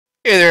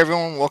Hey there,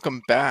 everyone.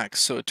 Welcome back.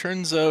 So it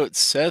turns out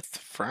Seth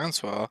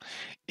Francois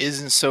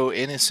isn't so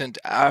innocent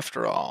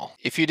after all.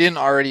 If you didn't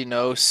already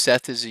know,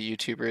 Seth is a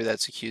YouTuber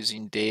that's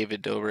accusing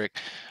David Dobrik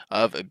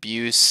of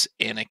abuse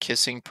in a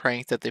kissing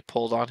prank that they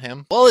pulled on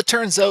him. Well, it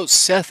turns out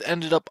Seth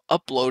ended up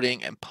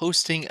uploading and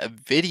posting a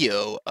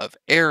video of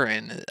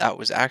Erin that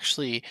was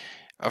actually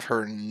of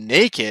her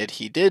naked.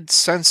 He did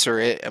censor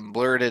it and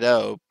blurred it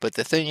out, but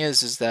the thing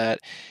is that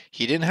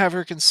he didn't have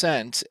her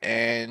consent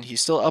and he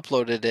still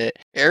uploaded it.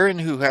 Erin,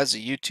 who has a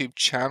YouTube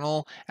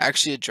channel,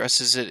 actually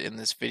addresses it in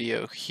this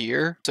video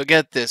here. So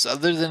get this,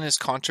 other than his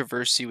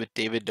controversy with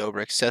David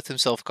Dobrik, Seth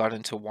himself got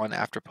into one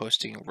after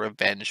posting a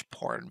revenge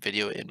porn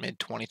video in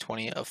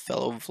mid-2020 of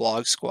fellow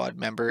Vlog Squad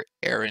member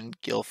Erin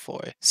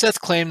Gilfoy. Seth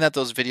claimed that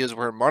those videos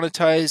were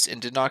monetized and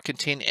did not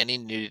contain any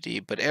nudity,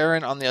 but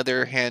Erin, on the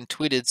other hand,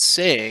 tweeted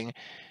saying,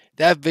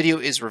 "That video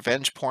is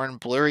revenge porn,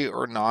 blurry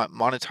or not,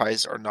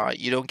 monetized or not.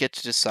 You don't get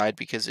to decide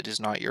because it is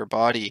not your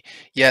body.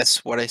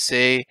 Yes, what I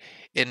say,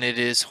 and it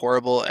is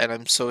horrible, and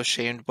I'm so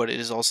ashamed, but it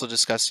is also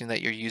disgusting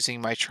that you're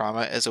using my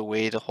trauma as a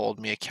way to hold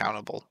me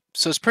accountable."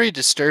 So it's pretty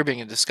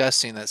disturbing and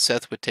disgusting that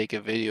Seth would take a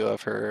video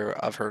of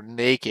her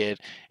naked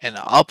and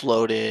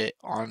upload it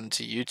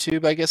onto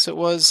YouTube, I guess it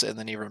was, and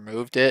then he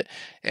removed it,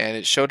 and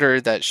it showed her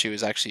that she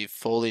was actually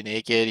fully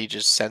naked. He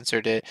just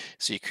censored it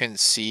so you couldn't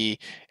see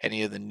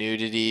any of the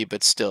nudity,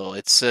 but still,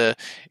 it's a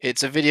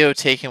video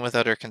taken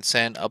without her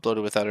consent,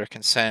 uploaded without her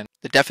consent.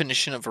 The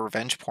definition of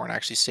revenge porn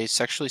actually states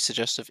sexually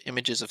suggestive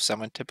images of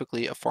someone,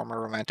 typically a former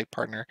romantic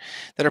partner,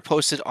 that are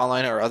posted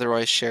online or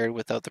otherwise shared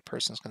without the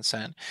person's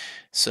consent.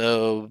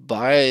 So,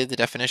 by the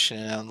definition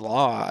and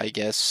law, I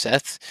guess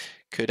Seth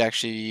could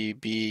actually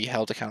be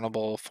held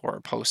accountable for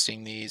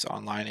posting these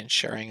online and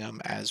sharing them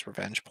as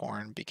revenge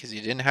porn because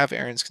he didn't have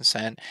Aaron's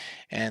consent.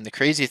 And the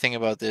crazy thing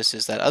about this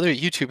is that other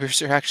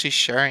YouTubers are actually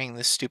sharing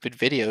this stupid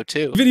video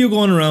too. Video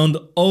going around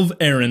of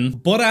Erin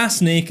butt ass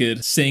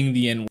naked saying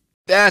the N word.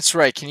 That's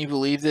right. Can you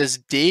believe this?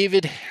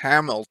 David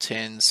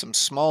Hamilton, some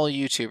small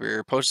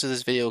YouTuber, posted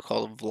this video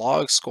called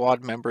Vlog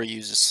Squad Member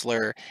Uses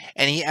Slur,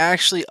 and he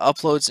actually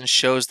uploads and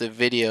shows the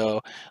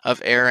video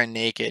of Erin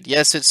naked.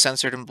 Yes, it's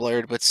censored and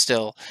blurred, but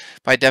still,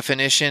 by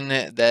definition,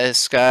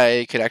 this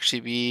guy could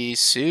actually be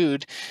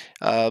sued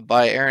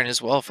by Erin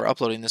as well for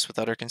uploading this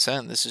without her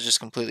consent. This is just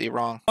completely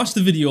wrong. Watched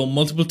the video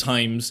multiple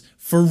times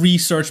for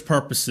research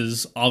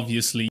purposes,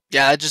 obviously.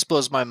 Yeah, it just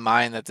blows my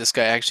mind that this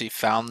guy actually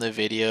found the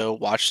video,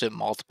 watched it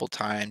multiple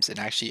times, and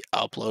actually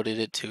uploaded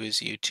it to his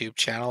YouTube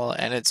channel,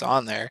 and it's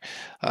on there.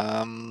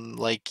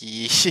 Like,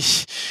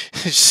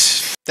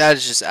 that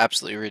is just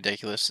absolutely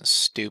ridiculous and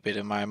stupid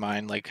in my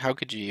mind. Like, how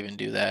could you even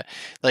do that?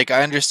 Like,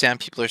 I understand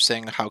people are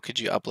saying, how could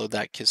you upload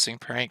that kissing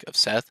prank of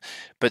Seth?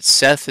 But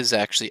Seth has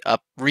actually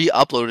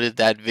re-uploaded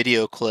that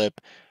video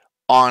clip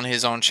on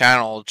his own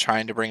channel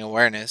trying to bring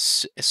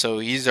awareness. So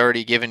he's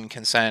already given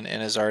consent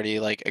and has already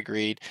like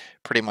agreed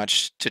pretty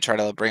much to try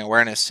to bring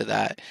awareness to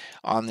that.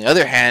 On the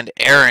other hand,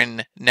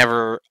 Erin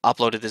never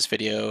uploaded this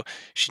video.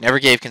 She never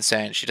gave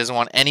consent. She doesn't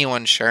want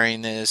anyone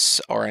sharing this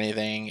or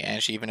anything,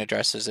 and she even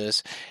addresses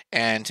this.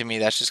 And to me,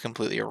 that's just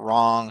completely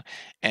wrong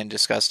and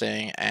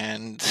disgusting.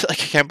 And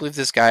like I can't believe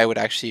this guy would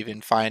actually even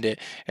find it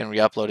and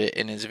re-upload it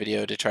in his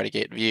video to try to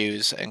get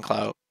views and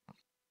clout.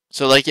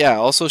 So, like, yeah,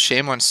 also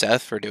shame on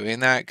Seth for doing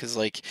that because,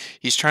 like,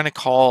 he's trying to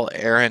call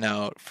Erin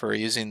out for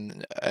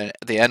using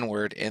the N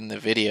word in the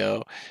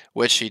video,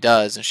 which she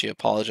does and she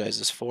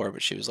apologizes for,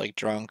 but she was like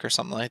drunk or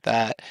something like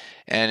that.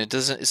 And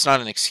it's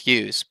not an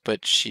excuse,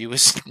 but she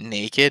was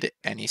naked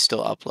and he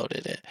still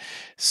uploaded it.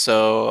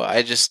 So,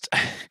 I just,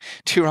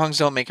 two wrongs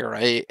don't make a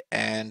right.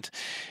 And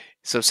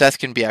so Seth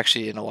can be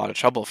actually in a lot of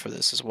trouble for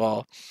this as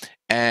well.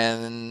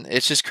 And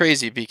it's just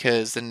crazy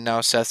because then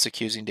now Seth's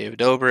accusing David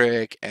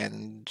Dobrik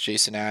and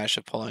Jason Ash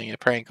of pulling a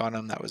prank on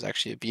him that was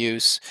actually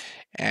abuse.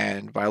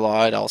 And by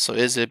law, it also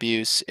is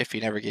abuse if he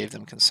never gave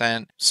them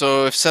consent.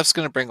 So if Seth's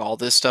going to bring all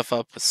this stuff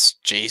up with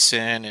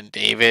Jason and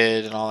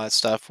David and all that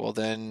stuff, well,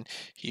 then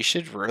he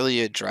should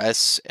really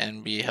address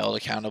and be held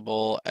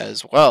accountable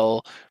as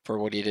well for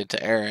what he did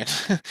to Erin.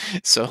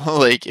 So,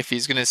 like, if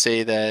he's going to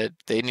say that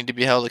they need to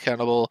be held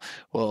accountable,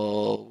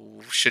 well,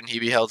 shouldn't he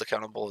be held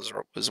accountable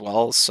as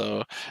well?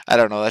 So I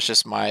don't know. That's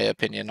just my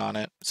opinion on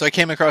it. So I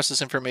came across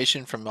this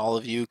information from all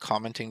of you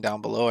commenting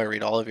down below. I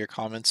read all of your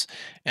comments,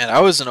 and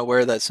I wasn't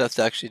aware that Seth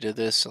actually did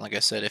this. And like I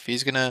said, if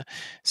he's gonna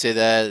say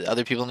that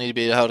other people need to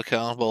be held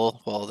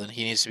accountable, well, then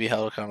he needs to be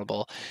held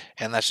accountable,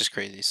 and that's just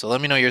crazy. So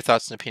let me know your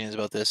thoughts and opinions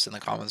about this in the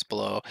comments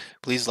below.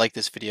 Please like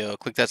this video,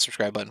 click that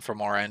subscribe button for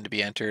more, and to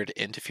be entered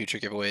into future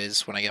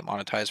giveaways when I get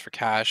monetized for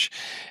cash.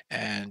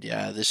 And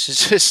yeah, this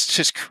is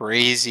just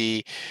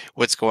crazy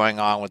what's going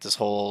on with this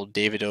whole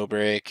David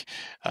Dobrik,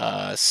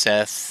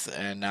 Seth,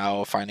 and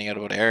now finding out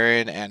about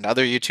Erin and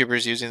other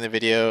YouTubers using the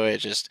video.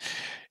 This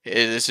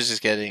is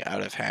just getting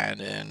out of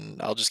hand,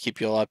 and I'll just keep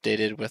you all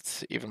updated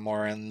with even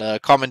more. And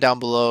comment down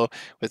below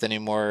with any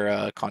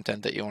more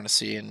content that you want to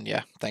see. And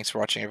yeah, thanks for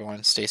watching,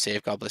 everyone. Stay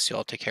safe. God bless you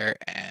all. Take care,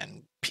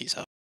 and peace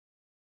out.